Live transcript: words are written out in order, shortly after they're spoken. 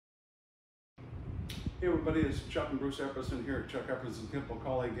Hey everybody, it's Chuck and Bruce Epperson here at Chuck Epperson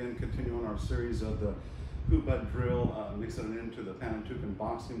Kenpokali again, continuing our series of the Hubud drill, mixing it into the Panantukan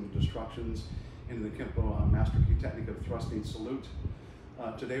boxing with destructions into the Kenpo Master Key technique of thrusting salute.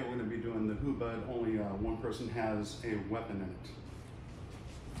 Today we're going to be doing the Hubud, only one person has a weapon in it.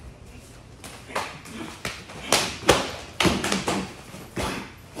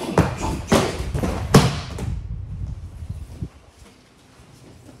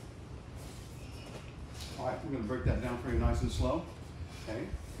 All right, we're going to break that down for you nice and slow. Okay,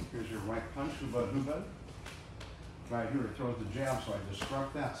 here's your right punch, Hubud, Hubud. Right here, it throws the jab, so I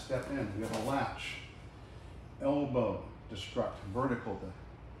destruct that, step in. We have a latch. Elbow, destruct, vertical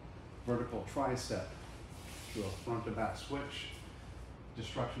tricep. Do a front to back switch.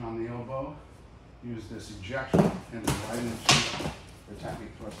 Destruction on the elbow. Use this ejection and right into the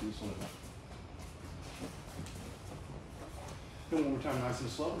technique thrusting salute. Then one more time, nice and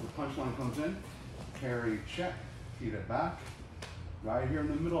slow. The punch line comes in. Parry, check, feed it back. Right here in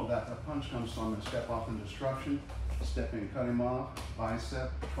the middle of that, the punch comes, so I'm going to step off in destruction, step in, cut him off, bicep,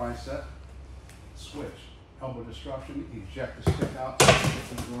 tricep, switch, elbow destruction, eject the stick out, get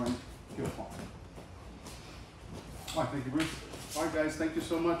the groin, kill palm. All right, thank you, Bruce. All right, guys, thank you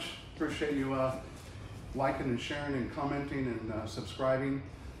so much. Appreciate you liking and sharing and commenting and subscribing.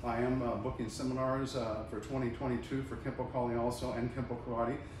 I am booking seminars for 2022 for Kenpokali also and Kenpo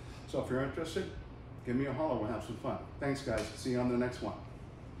Karate. So if you're interested, give me a holler, we'll have some fun. Thanks guys, see you on the next one.